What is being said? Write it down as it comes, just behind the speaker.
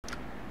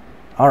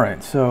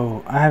Alright,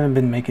 so I haven't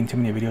been making too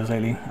many videos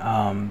lately.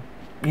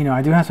 You know,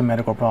 I do have some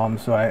medical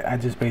problems, so I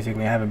just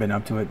basically haven't been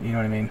up to it, you know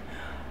what I mean?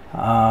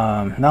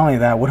 Not only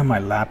that, one of my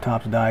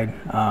laptops died.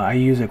 I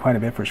use it quite a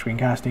bit for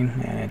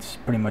screencasting, and it's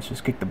pretty much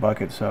just kicked the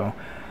bucket, so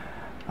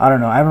I don't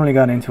know. I haven't really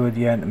got into it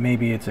yet.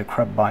 Maybe it's a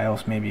corrupt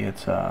BIOS, maybe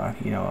it's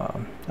you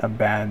know, a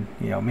bad,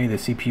 you know, maybe the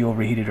CPU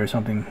overheated or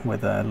something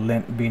with a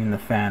lint being in the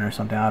fan or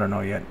something. I don't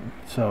know yet.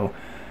 So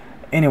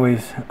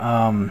anyways,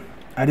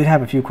 I did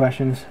have a few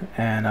questions,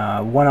 and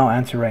one I'll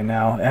answer right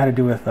now. It had to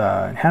do with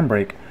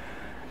HandBrake,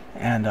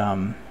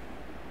 and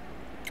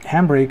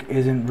HandBrake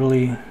isn't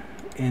really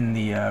in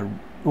the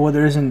well,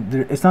 there isn't.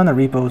 It's not in the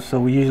repos.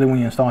 So usually when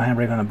you install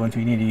HandBrake on Ubuntu,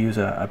 you need to use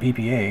a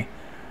PPA,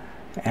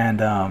 and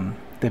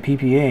the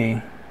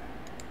PPA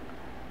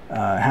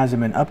hasn't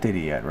been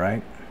updated yet,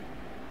 right?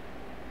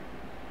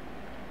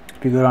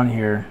 If you go down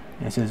here,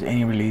 it says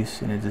any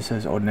release, and it just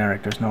says ordinary.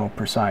 There's no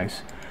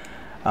precise.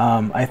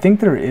 I think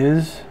there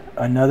is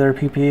another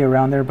PPA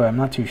around there, but I'm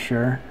not too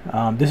sure.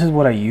 This is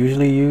what I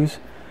usually use,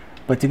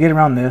 but to get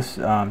around this,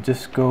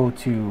 just go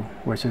to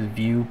where it says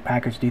view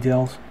package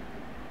details,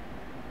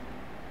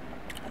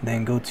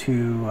 then go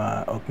to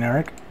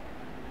ordinary,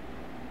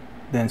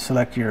 then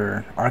select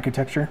your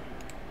architecture,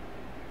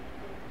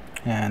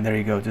 and there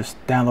you go. Just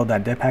download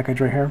that dip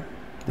package right here,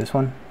 this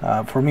one.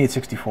 For me it's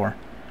 64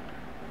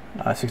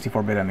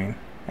 bit, I mean,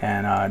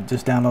 and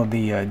just download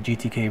the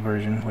GTK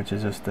version, which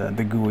is just the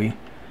GUI,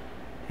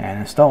 and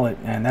install it.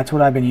 And that's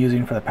what I've been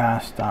using for the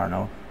past, I don't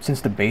know,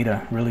 since the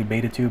beta, really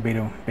beta 2,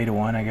 beta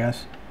 1 I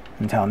guess,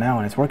 until now,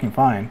 and it's working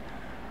fine.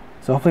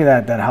 So hopefully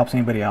that helps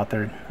anybody out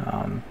there.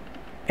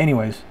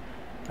 Anyways,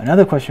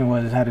 another question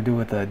had to do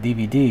with the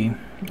DeVeDe,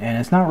 and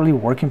it's not really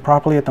working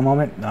properly at the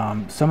moment.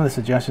 Some of the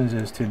suggestions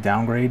is to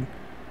downgrade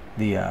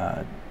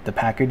the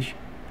package,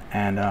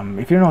 and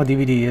if you don't know what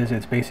DeVeDe is,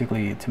 it's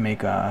basically to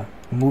make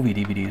movie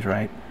DVDs,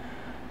 right?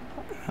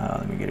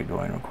 Let me get it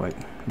going real quick.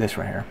 This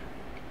right here.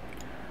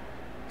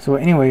 So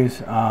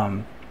anyways,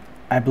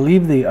 I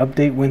believe the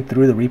update went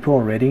through the repo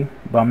already,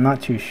 but I'm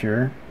not too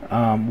sure.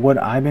 What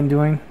I've been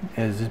doing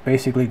is just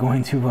basically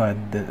going to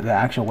the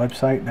actual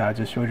website that I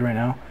just showed you right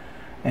now,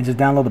 and just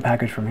download the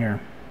package from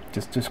here.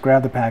 Just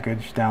grab the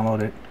package,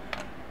 download it,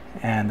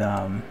 and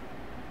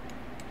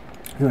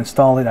to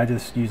install it, I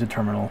just use a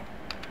terminal.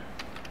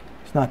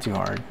 It's not too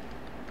hard.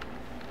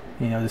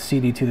 You know, the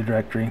CD to the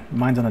directory.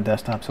 Mine's on the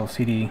desktop, so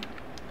CD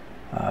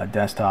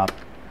desktop,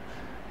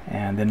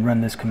 and then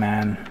run this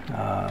command,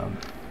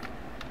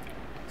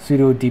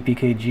 sudo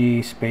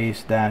dpkg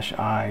space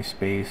 -i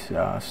space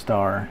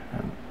star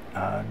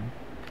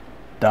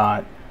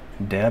dot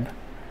deb,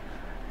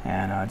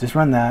 and just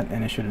run that,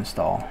 and it should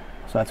install.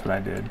 So that's what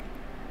I did,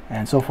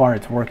 and so far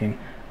it's working.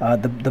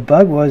 The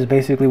bug was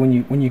basically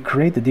when you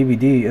create the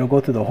DeVeDe, it'll go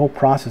through the whole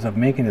process of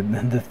making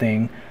the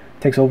thing.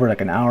 It takes over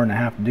like an hour and a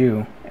half to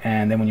do,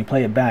 and then when you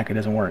play it back, it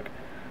doesn't work.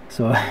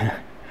 So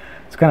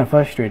it's kind of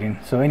frustrating.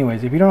 So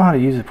anyways, if you don't know how to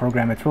use the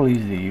program, it's really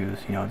easy to use.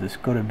 You know,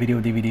 just go to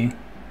video DeVeDe,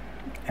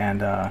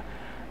 and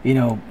you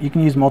know, you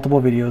can use multiple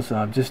videos.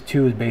 Just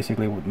 2 is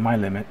basically my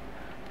limit.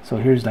 So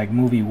here's like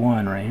movie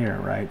 1 right here,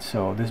 right?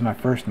 So this is my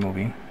first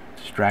movie.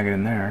 Just drag it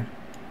in there,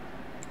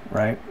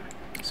 right?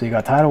 So you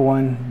got title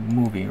 1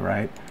 movie,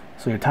 right?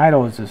 So your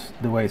title is just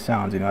the way it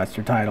sounds, you know, that's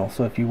your title.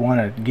 So if you want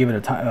to give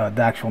it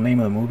the actual name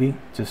of the movie,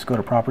 just go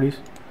to properties,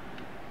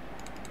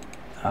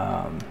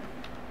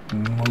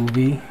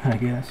 movie, I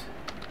guess,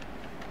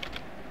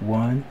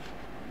 1,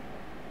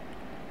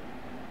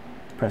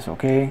 press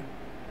OK,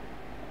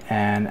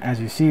 and as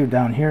you see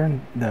down here,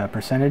 the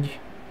percentage,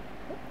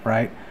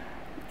 right,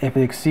 if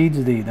it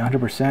exceeds the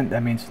 100%,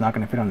 that means it's not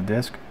going to fit on the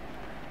disk.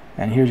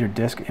 And here's your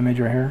disk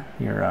image right here,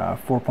 your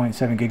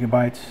 4.7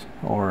 gigabytes,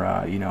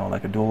 or you know,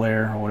 like a dual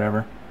layer or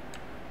whatever.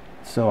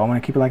 So I'm going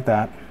to keep it like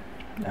that.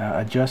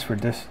 Adjust for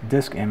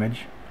disk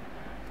image,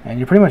 and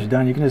you're pretty much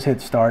done. You can just hit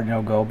start and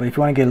it'll go. But if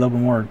you want to get a little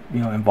bit more, you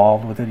know,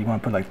 involved with it, you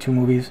want to put like 2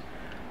 movies,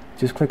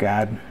 just click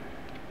add,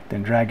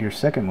 then drag your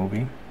second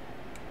movie,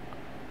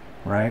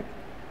 right,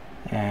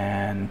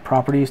 and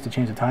properties to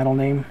change the title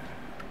name.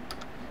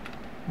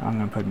 I'm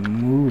going to put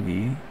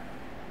movie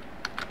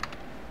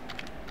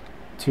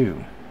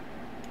 2.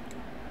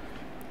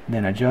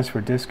 Then adjust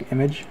for disk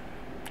image.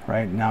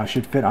 Right now it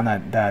should fit on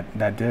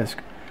that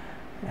disk,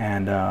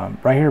 and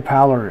right here,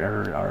 PAL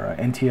or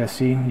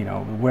NTSC, you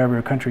know, wherever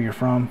country you're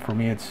from. For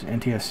me it's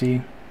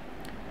NTSC.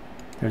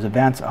 There's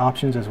advanced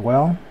options as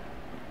well.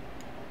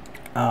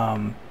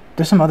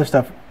 There's some other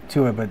stuff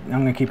to it, but I'm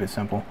gonna keep it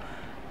simple.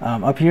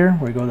 Up here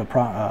where you go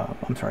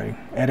to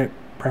edit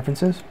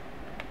preferences,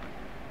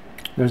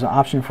 there's an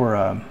option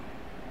for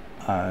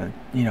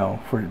you know,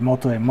 for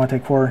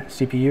multi-core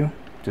CPU.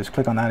 Just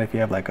click on that if you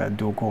have like a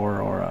dual core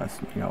or a,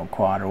 you know,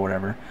 quad or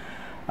whatever.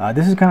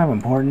 This is kind of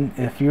important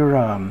if you're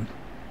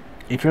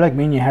like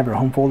me and you have your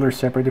home folder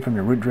separated from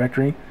your root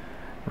directory,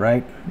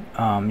 right?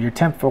 Your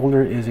temp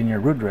folder is in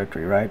your root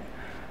directory, right?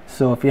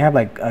 So if you have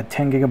like a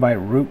 10 gigabyte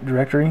root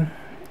directory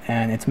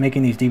and it's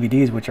making these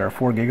DVDs which are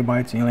 4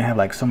 gigabytes, and you only have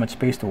like so much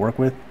space to work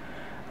with,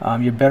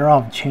 you're better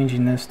off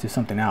changing this to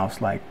something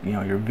else, like, you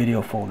know, your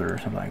video folder or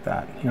something like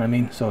that. You know what I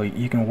mean? So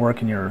you can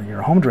work in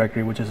your home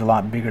directory, which is a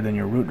lot bigger than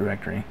your root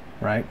directory,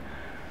 right?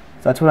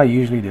 So that's what I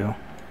usually do.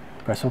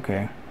 Press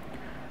OK.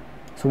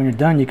 So when you're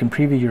done, you can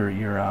preview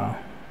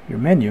your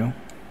menu.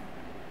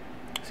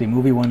 See,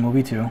 movie 1,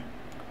 movie 2.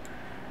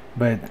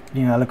 But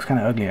you know, that looks kind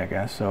of ugly, I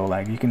guess. So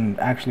like, you can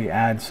actually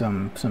add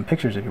some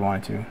pictures if you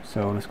wanted to.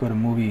 So let's go to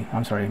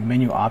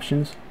menu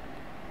options,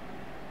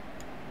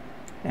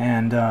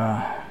 and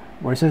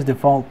where it says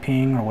default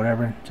ping or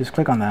whatever, just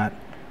click on that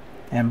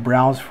and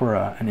browse for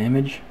an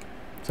image.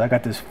 So I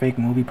got this fake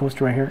movie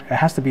poster right here. It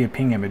has to be a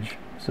ping image.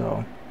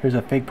 So here's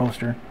a fake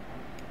poster.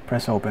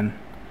 Press open,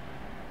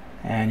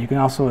 and you can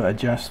also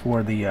adjust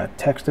where the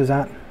text is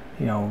at.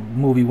 You know,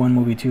 movie 1,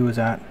 movie 2 is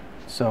at.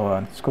 So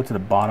let's go to the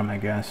bottom, I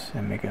guess,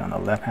 and make it on the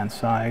left hand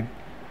side.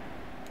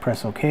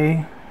 Press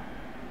OK.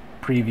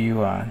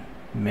 Preview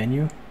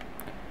menu.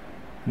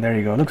 And there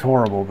you go. It looks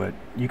horrible, but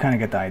you kind of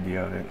get the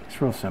idea of it. It's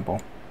real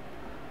simple.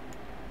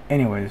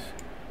 Anyways,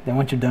 then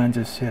once you're done,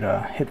 just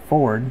hit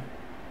forward,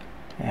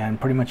 and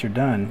pretty much you're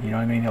done. You know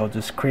what I mean? It'll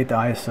just create the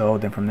ISO,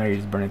 then from there you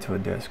just burn it to a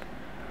disk.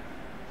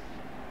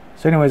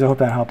 So anyways, I hope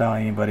that helped out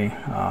anybody. If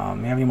you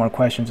have any more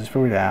questions, just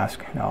feel free to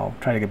ask, and I'll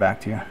try to get back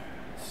to you.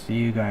 See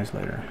you guys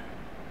later.